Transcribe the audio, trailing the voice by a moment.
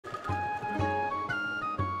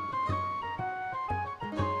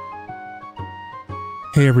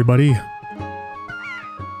Hey everybody,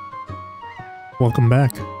 welcome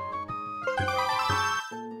back.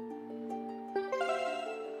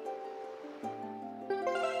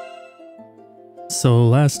 So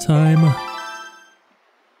last time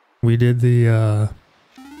we did the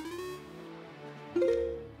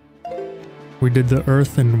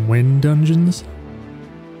Earth and Wind dungeons.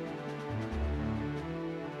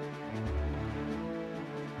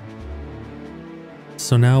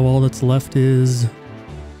 So now all that's left is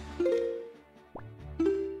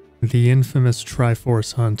the infamous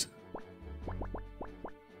Triforce Hunt.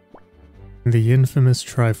 The infamous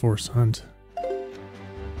Triforce Hunt.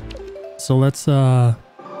 So let's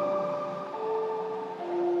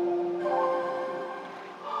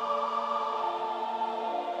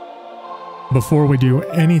before we do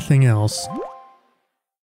anything else,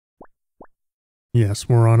 yes,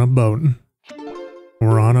 we're on a boat.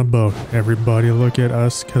 We're on a boat. Everybody look at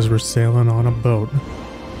us because we're sailing on a boat.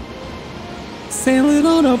 Sailing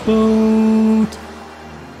on a boat!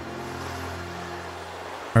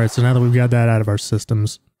 Alright, so now that we've got that out of our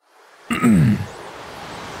systems. To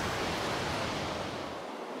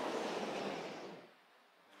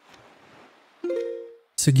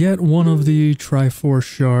get one of the Triforce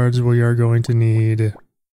shards, we are going to need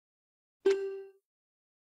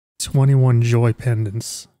 21 joy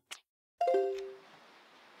pendants.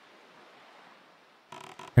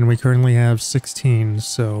 And we currently have 16,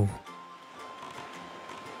 so...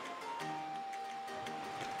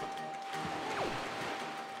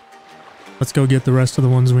 let's go get the rest of the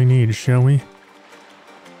ones we need, shall we?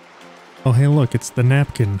 Oh hey look, it's the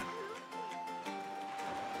napkin.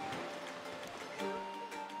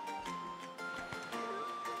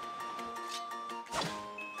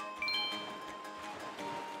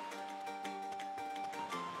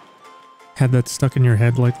 Had that stuck in your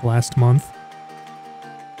head like last month?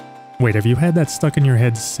 Wait, have you had that stuck in your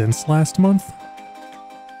head since last month?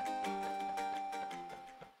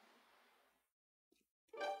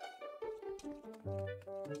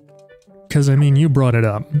 Because, I mean, you brought it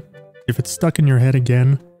up. If it's stuck in your head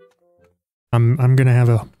again, I'm gonna have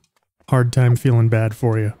a hard time feeling bad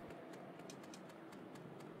for you.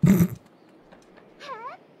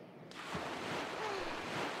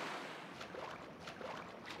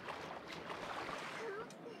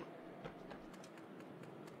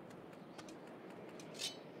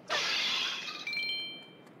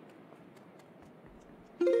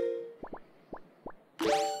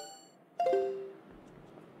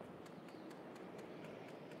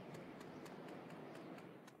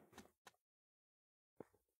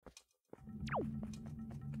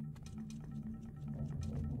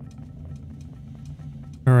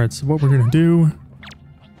 Alright, so what we're gonna do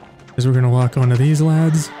is we're gonna lock onto these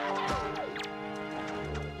lads.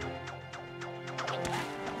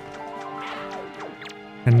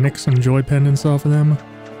 And nick some joy pendants off of them.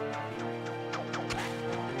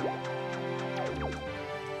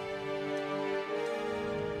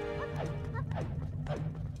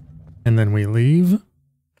 And then we leave.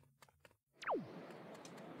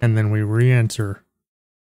 And then we re-enter.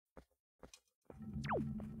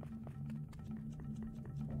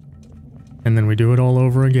 And then we do it all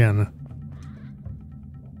over again.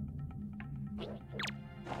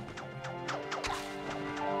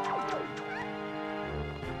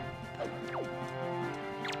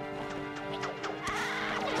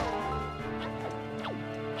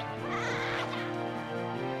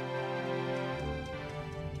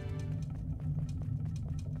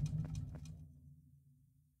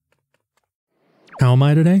 How am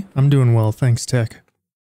I today? I'm doing well, thanks, Tech.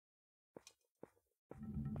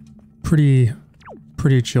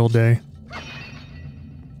 Pretty chill day.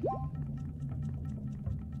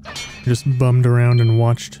 Just bummed around and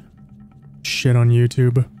watched shit on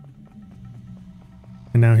YouTube.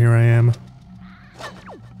 And now here I am.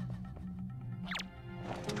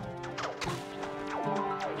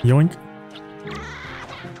 Yoink.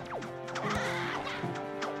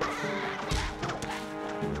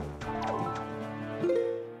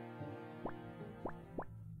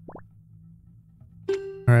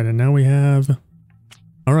 Alright, and now we have...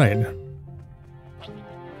 Alright.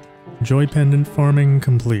 Joy pendant farming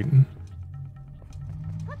complete.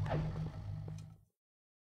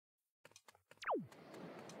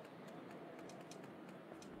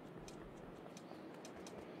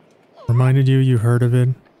 Reminded you heard of it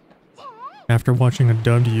after watching a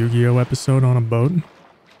dubbed Yu-Gi-Oh episode on a boat?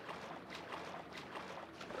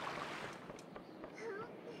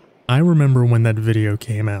 I remember when that video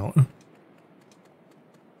came out.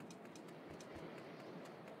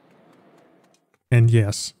 And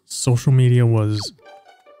yes, social media was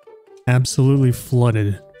absolutely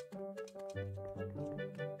flooded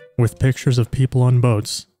with pictures of people on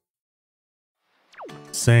boats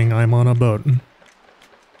saying I'm on a boat.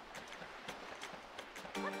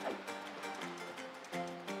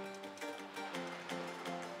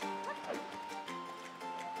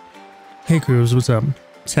 Hey Cooves, what's up?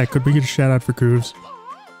 Tech, could we get a shout out for Cooves?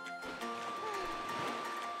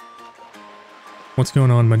 What's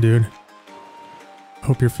going on, my dude?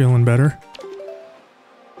 Hope you're feeling better.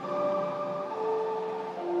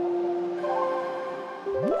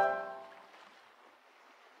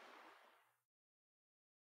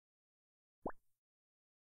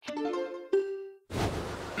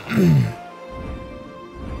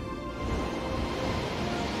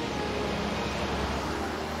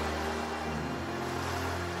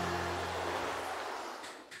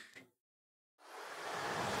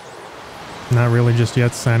 Not really just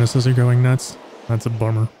yet, sinuses are going nuts. That's a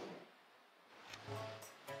bummer.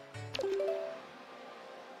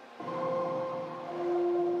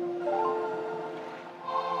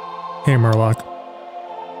 Hey Murloc.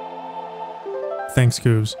 Thanks,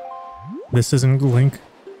 Cooves. This isn't Link.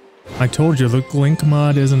 I told you the Link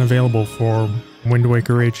mod isn't available for Wind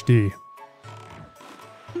Waker HD.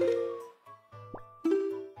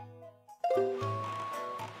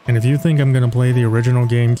 And if you think I'm gonna play the original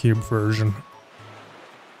GameCube version,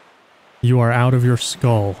 you are out of your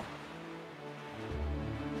skull.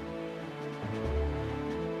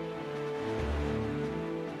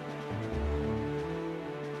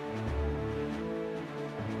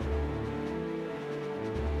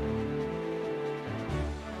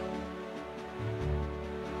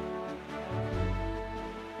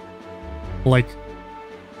 Like,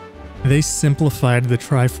 they simplified the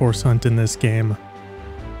Triforce hunt in this game.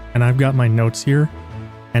 And I've got my notes here,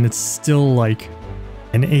 and it's still like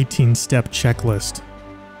an 18-step checklist.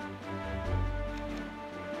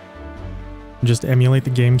 Just emulate the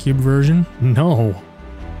GameCube version? No.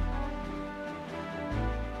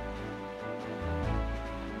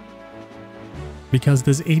 Because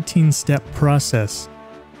this 18-step process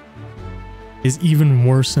is even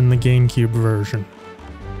worse in the GameCube version.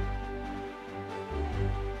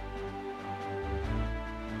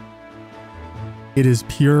 It is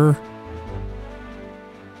pure,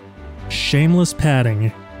 shameless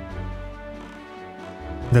padding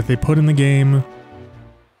that they put in the game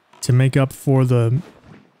to make up for the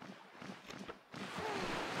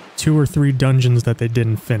 2 or 3 dungeons that they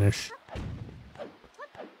didn't finish.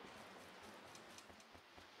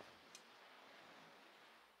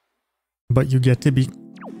 But you get to be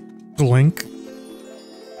Link.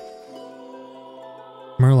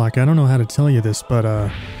 Murloc, I don't know how to tell you this, but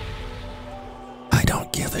I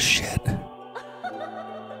don't give a shit.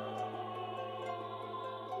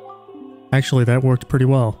 Actually, that worked pretty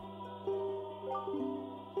well.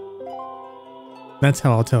 That's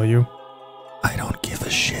how I'll tell you. I don't give a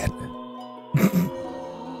shit.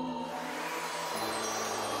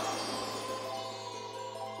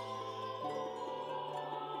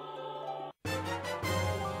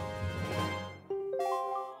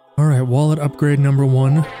 Alright, wallet upgrade number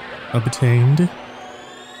 1 obtained.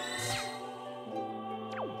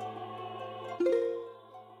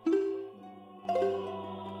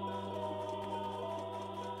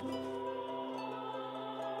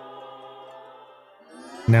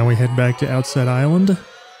 Now we head back to Outside Island.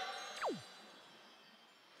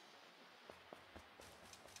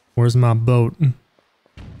 Where's my boat?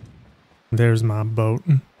 There's my boat.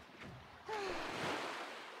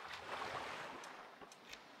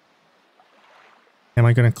 Am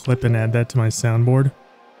I gonna clip and add that to my soundboard?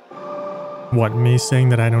 What, me saying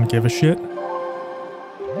that I don't give a shit?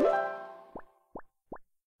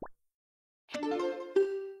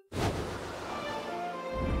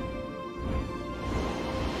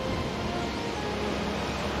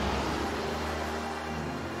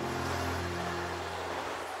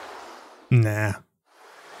 Nah.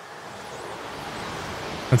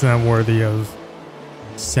 That's not worthy of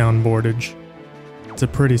soundboardage. It's a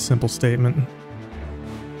pretty simple statement.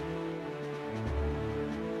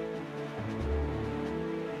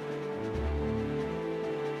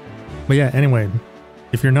 But yeah, anyway,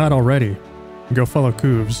 if you're not already, go follow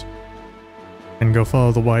Cooves. And go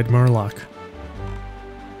follow the Wide Murloc.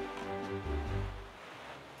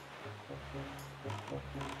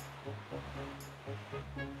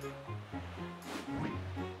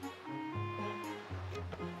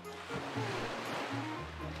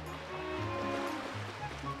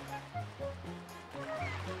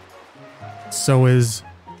 So is...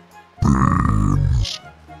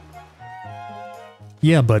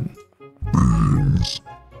 Yeah, but...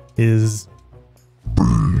 Is...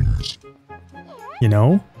 You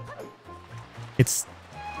know? It's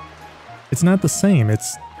not the same.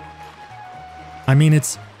 It's I mean,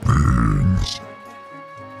 it's...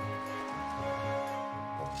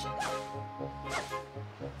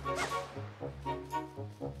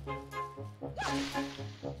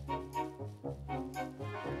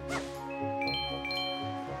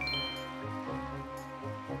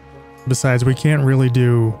 Besides, we can't really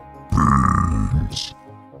do...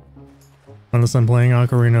 Unless I'm playing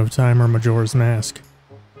Ocarina of Time or Majora's Mask.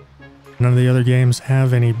 None of the other games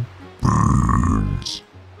have any...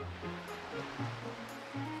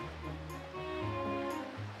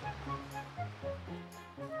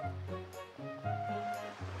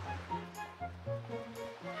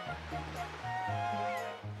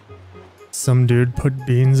 Some dude put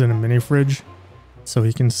beans in a mini fridge so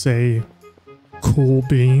he can say cool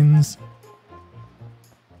beans.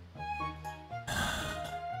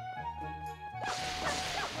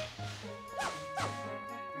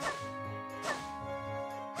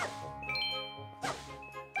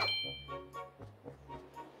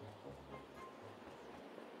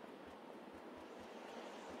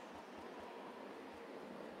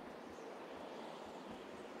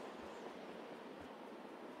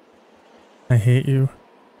 I hate you.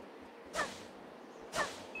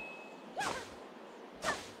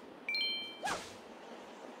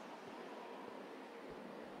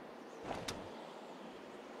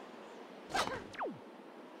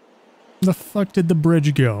 The fuck did the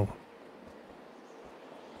bridge go?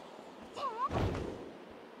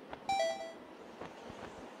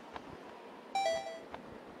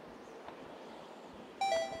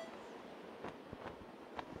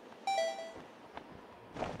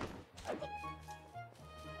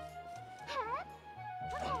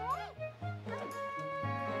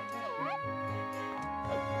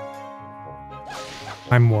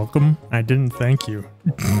 I'm welcome. I didn't thank you.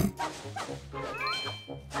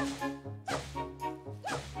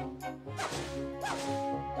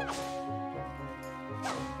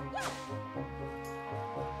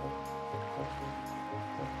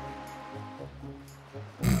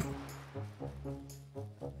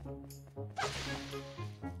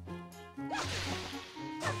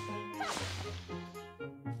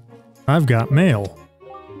 I've got mail.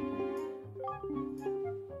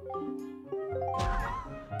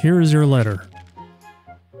 Here is your letter.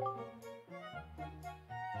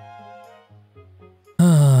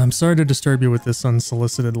 I'm sorry to disturb you with this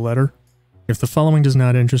unsolicited letter. If the following does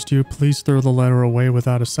not interest you, please throw the letter away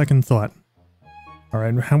without a second thought.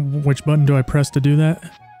 Alright, which button do I press to do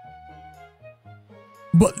that?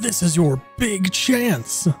 But this is your big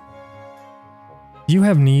chance! You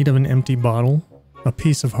have need of an empty bottle, a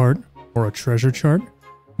piece of heart, or a treasure chart?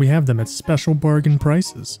 We have them at special bargain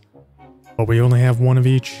prices. But we only have one of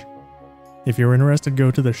each. If you're interested,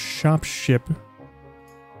 go to the shop ship.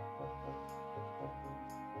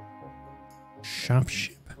 Shop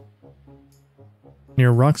ship?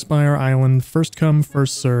 Near Rockspire Island, first come,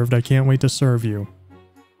 first served. I can't wait to serve you.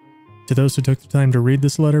 To those who took the time to read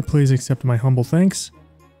this letter, please accept my humble thanks.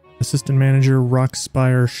 Assistant Manager,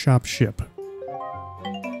 Rockspire Shop Ship.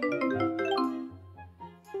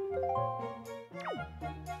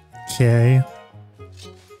 Okay.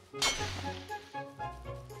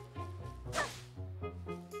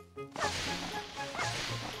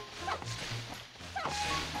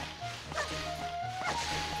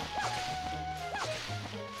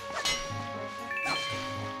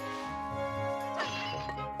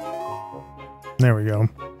 There we go.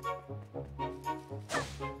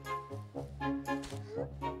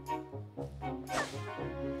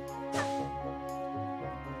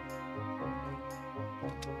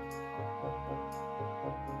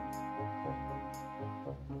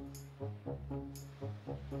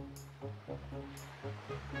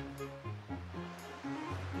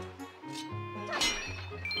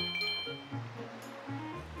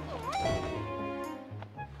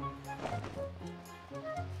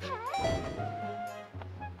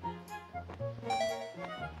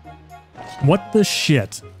 What the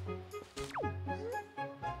shit?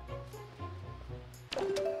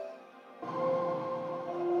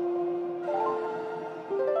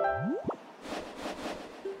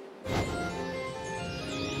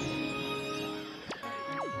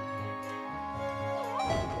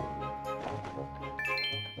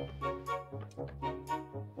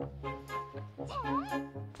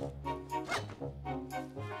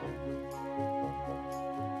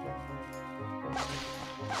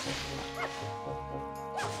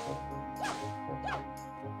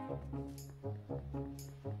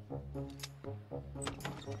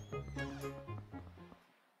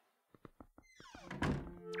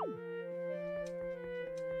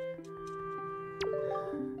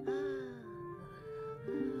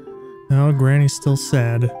 Oh, Granny's still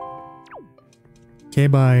sad. Okay,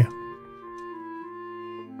 bye.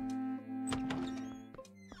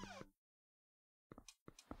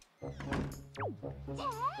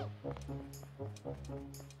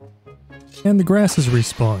 And the grass has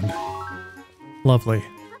respawned. Lovely.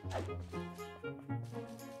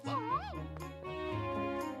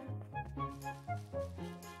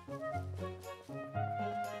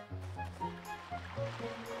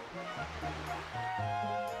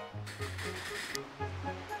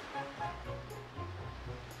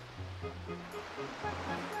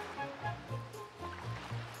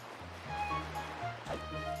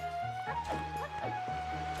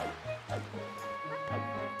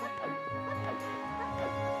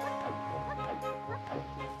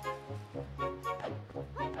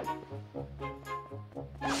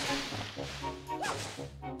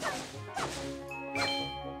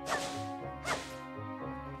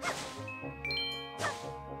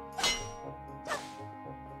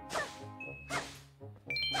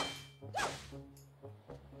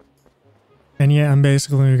 And yeah, I'm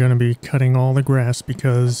basically going to be cutting all the grass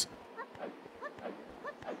because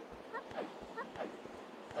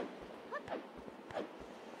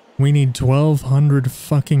we need 1,200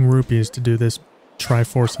 fucking rupees to do this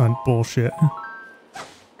Triforce Hunt bullshit.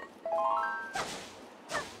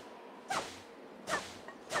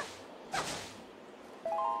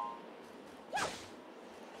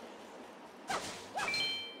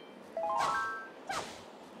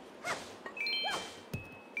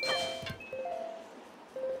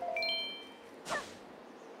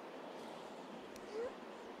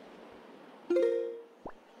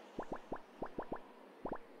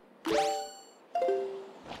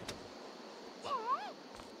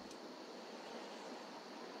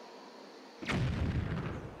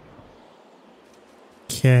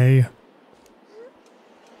 Okay.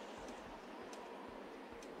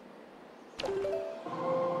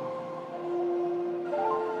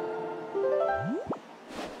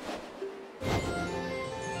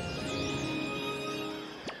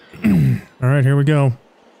 All right, here we go.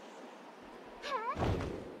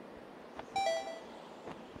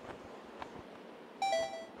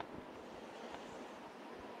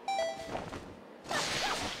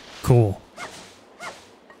 Cool.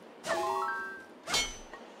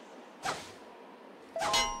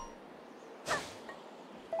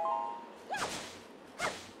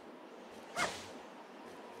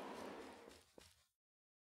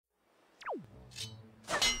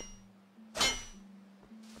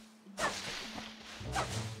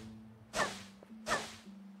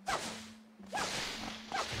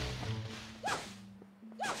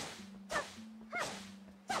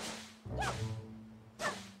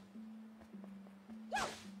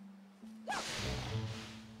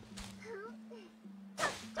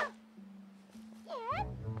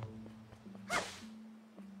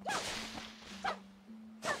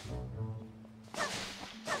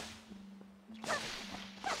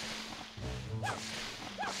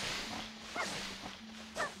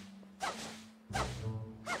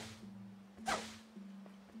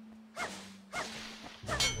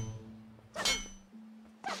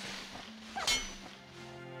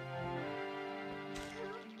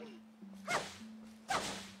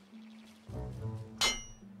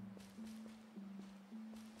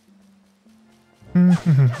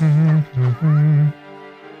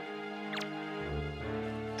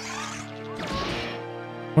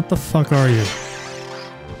 What the fuck are you?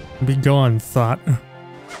 Be gone, thought.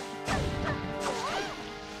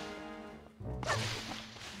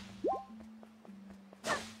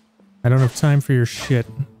 I don't have time for your shit.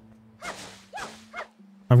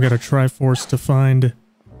 I've got a Triforce to find,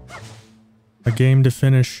 a game to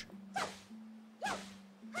finish,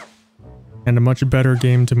 and a much better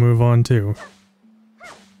game to move on to.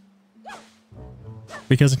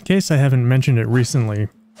 Because in case I haven't mentioned it recently,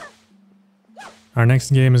 our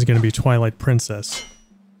next game is going to be Twilight Princess.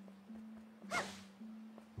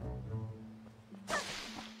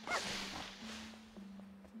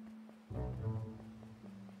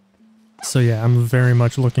 So yeah, I'm very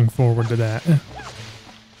much looking forward to that.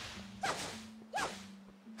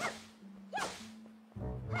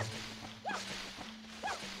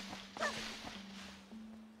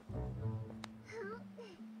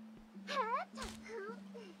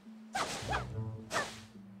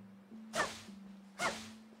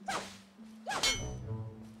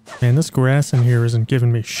 Man, this grass in here isn't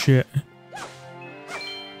giving me shit.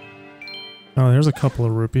 Oh, there's a couple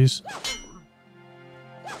of rupees.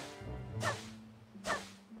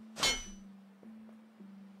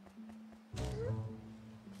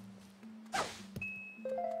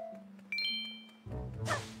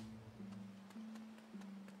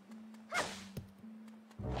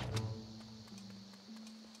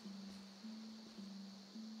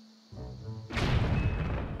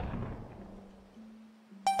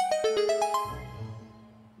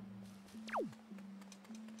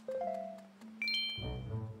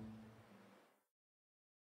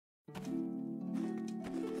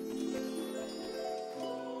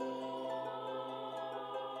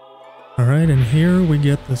 Alright, and here we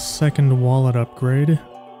get the second wallet upgrade.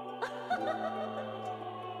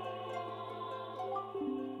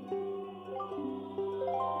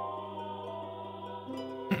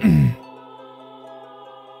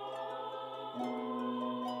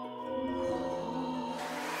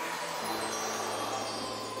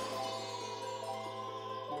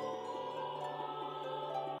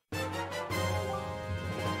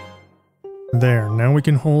 There, now we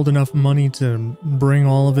can hold enough money to bring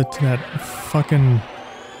all of it to that fucking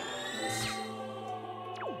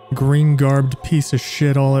green-garbed piece of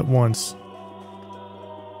shit all at once.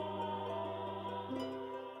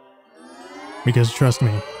 Because trust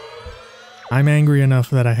me, I'm angry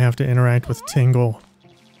enough that I have to interact with Tingle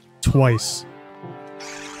twice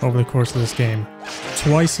over the course of this game.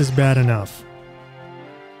 Twice is bad enough.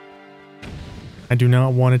 I do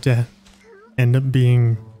not want it to end up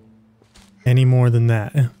being any more than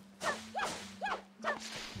that.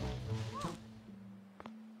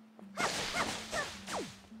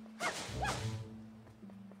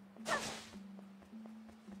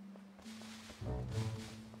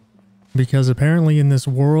 Because apparently in this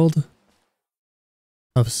world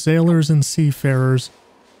of sailors and seafarers,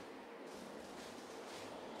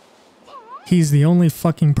 he's the only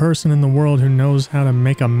fucking person in the world who knows how to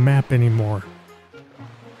make a map anymore.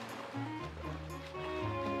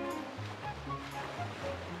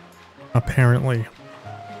 Apparently.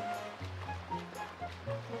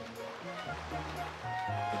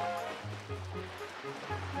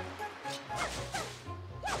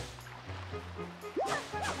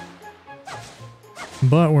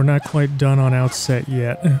 But we're not quite done on Outset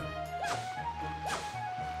yet.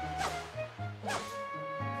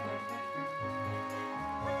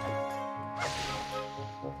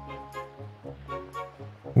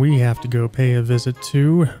 We have to go pay a visit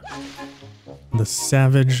to the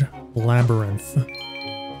Savage Labyrinth.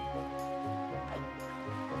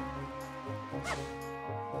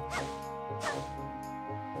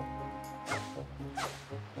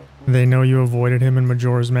 They know you avoided him in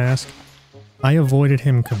Majora's Mask. I avoided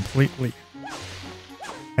him completely.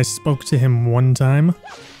 I spoke to him one time,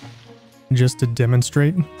 just to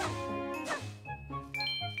demonstrate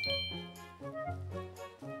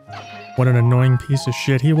what an annoying piece of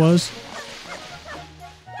shit he was.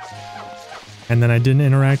 And then I didn't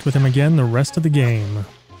interact with him again the rest of the game.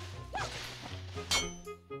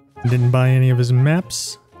 Didn't buy any of his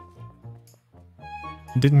maps.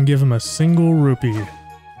 Didn't give him a single rupee.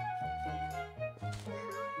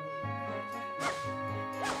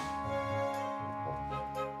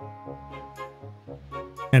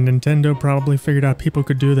 And Nintendo probably figured out people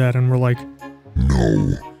could do that and were like,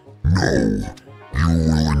 No, no, you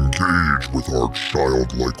will engage with our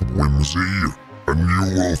childlike whimsy, and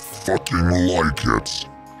you will fucking like it.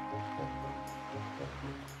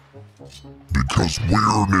 Because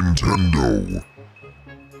we're Nintendo.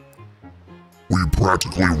 We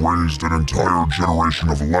practically raised an entire generation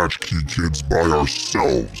of latchkey kids by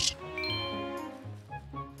ourselves.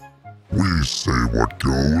 We say what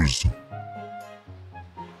goes.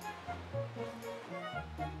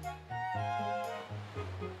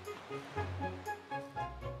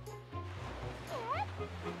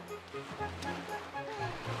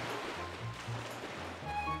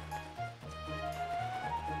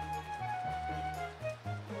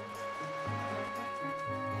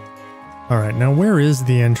 alright, now where is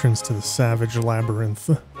the entrance to the Savage Labyrinth?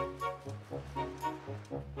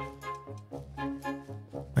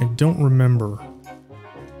 I don't remember.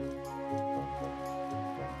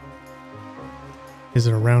 Is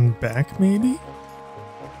it around back, maybe?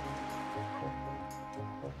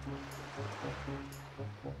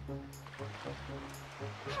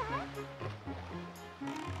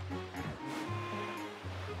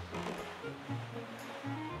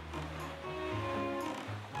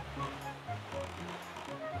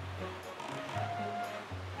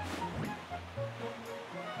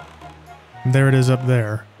 There it is up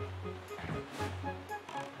there.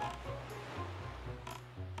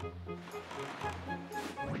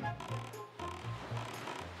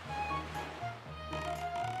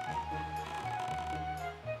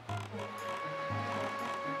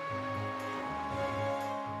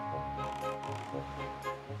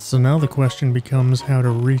 So now the question becomes how to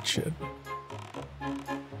reach it.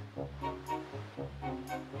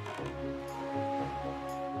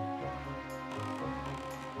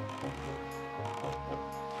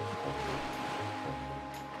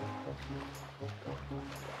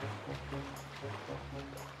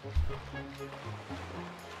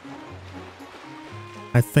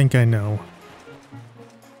 I think I know.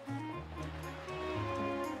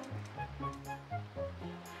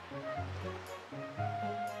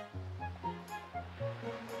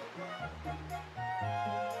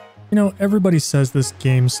 You know, everybody says this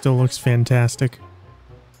game still looks fantastic.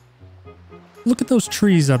 Look at those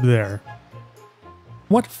trees up there.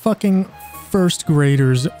 What fucking first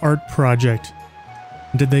graders art project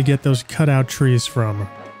did they get those cutout trees from?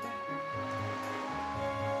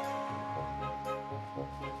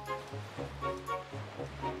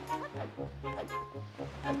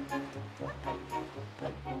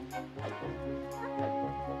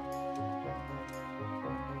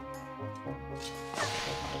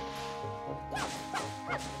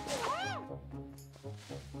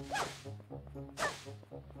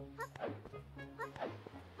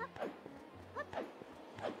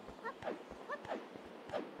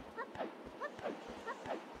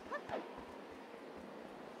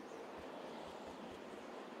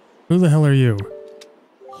 Who the hell are you?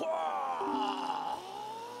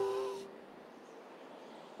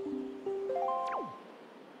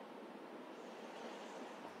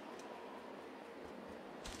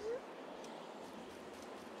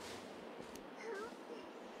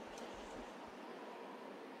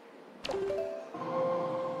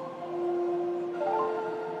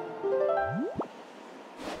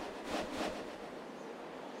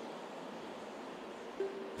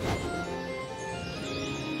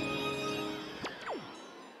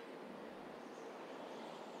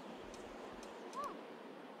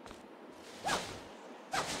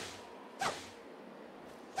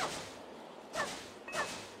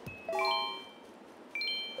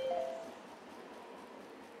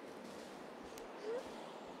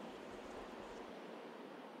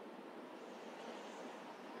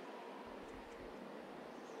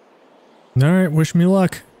 Alright, wish me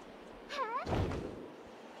luck.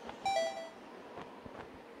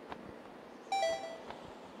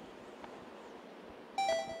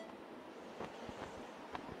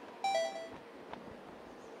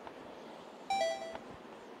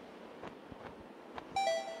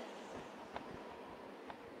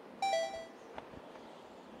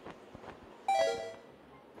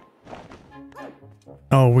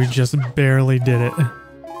 Oh, we just barely did it.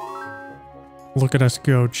 Look at us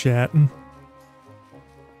go, chat.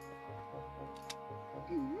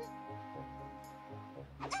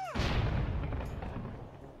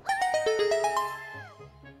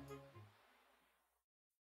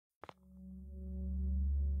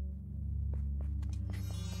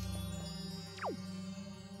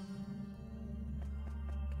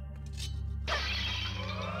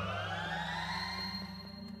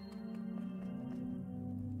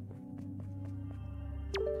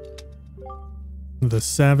 The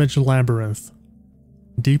Savage Labyrinth.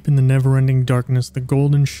 Deep in the never-ending darkness, the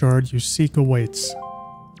golden shard you seek awaits.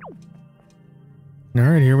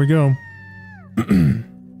 Alright, here we go.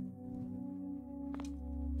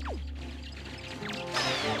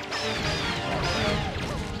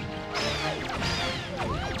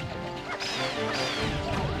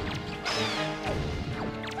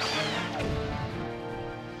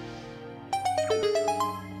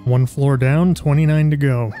 One floor down, 29 to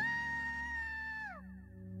go.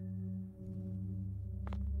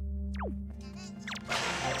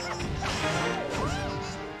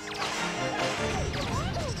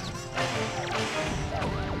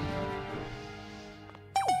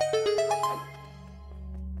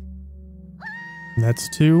 That's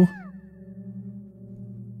 2.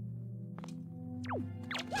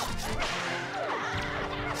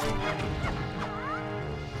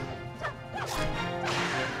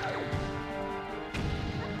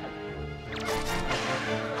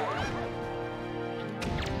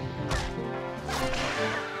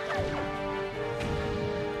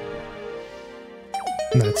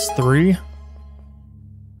 That's 3.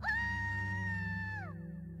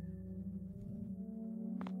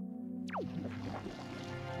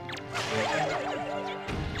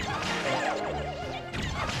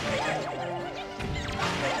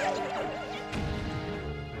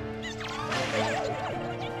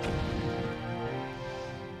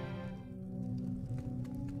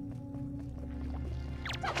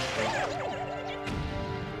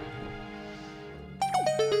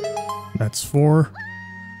 That's 4.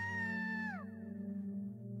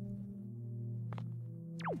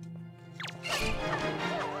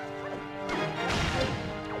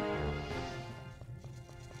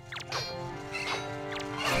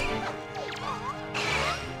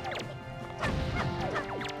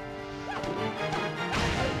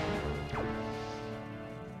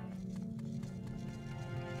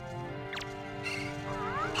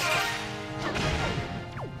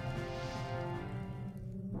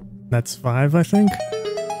 That's 5, I think.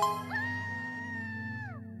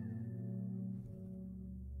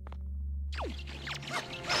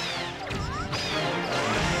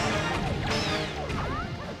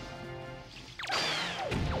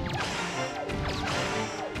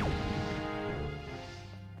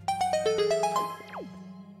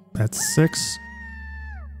 That's 6.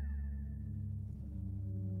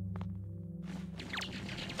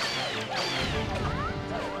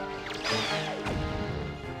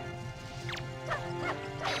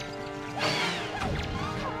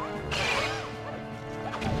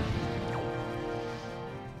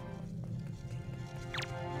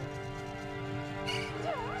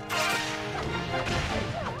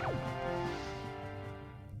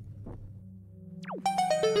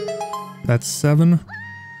 That's 7.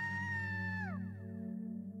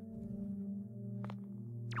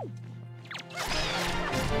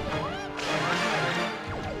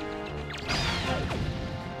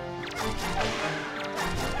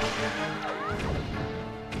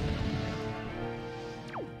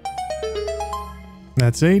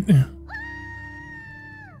 That's 8.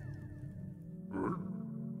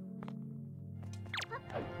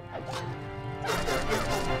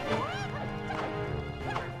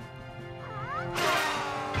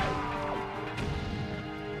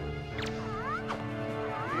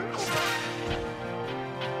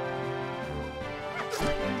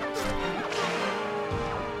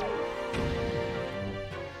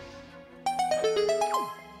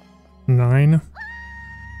 Nine.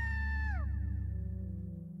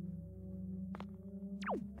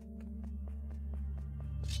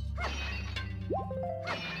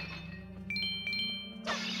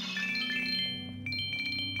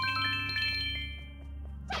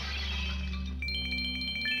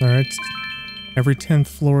 Alright, every 10th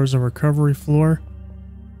floor is a recovery floor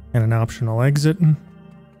and an optional exit.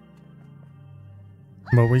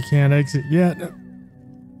 But we can't exit yet.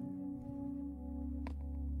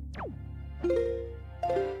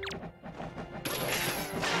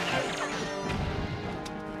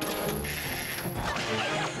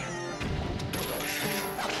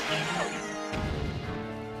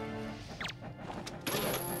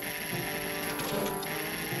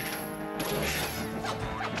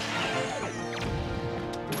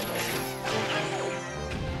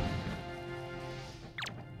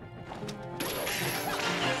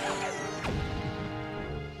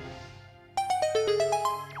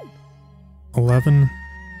 Eleven.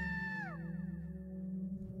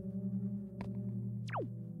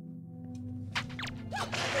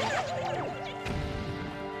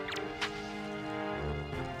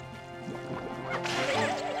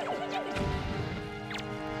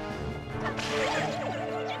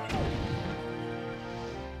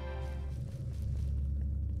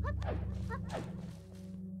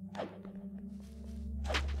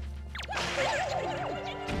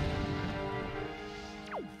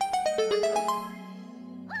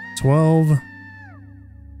 $12.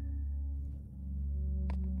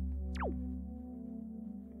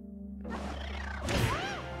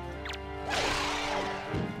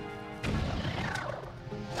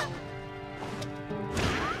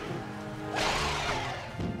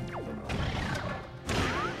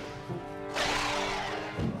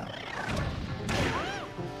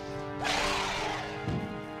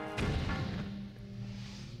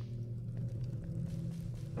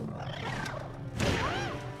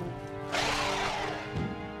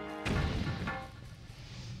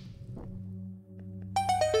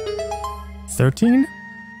 $13.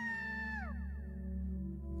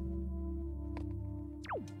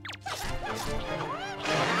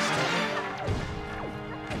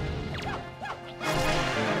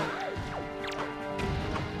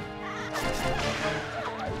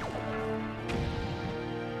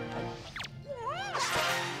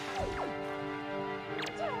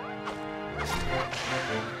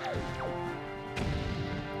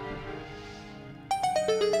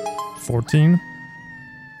 $14.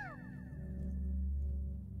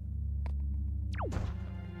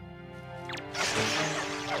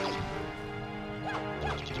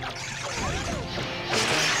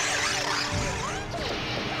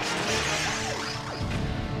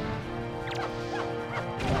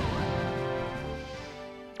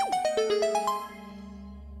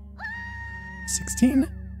 $16?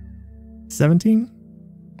 $17?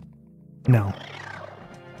 No.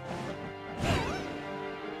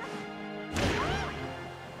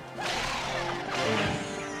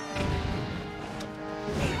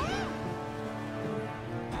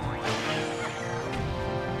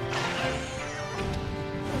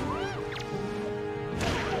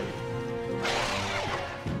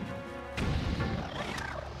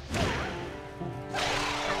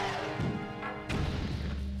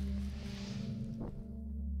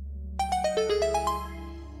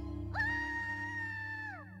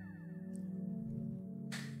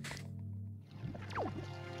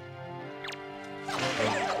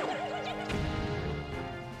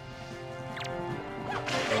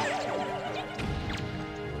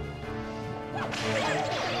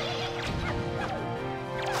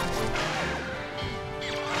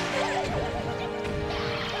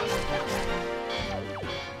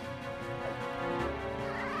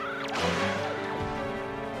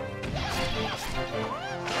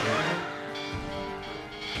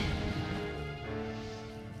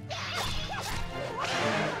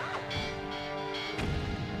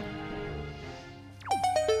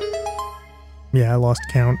 Yeah, I lost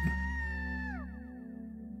count.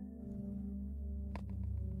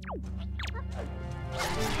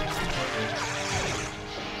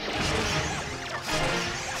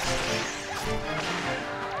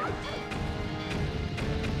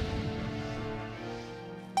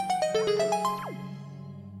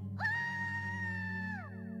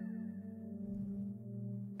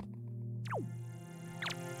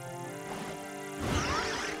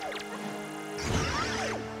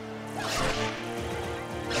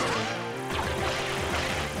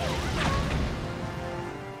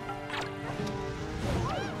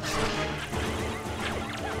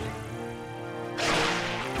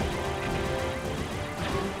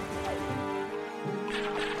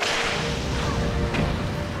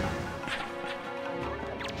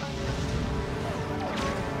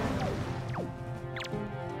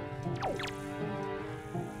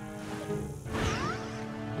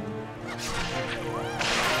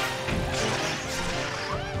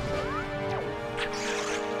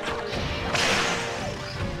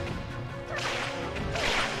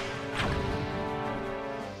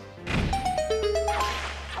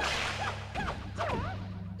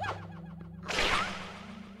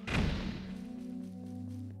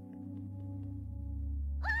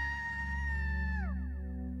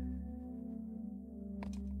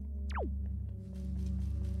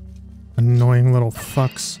 Annoying little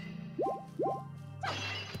fucks.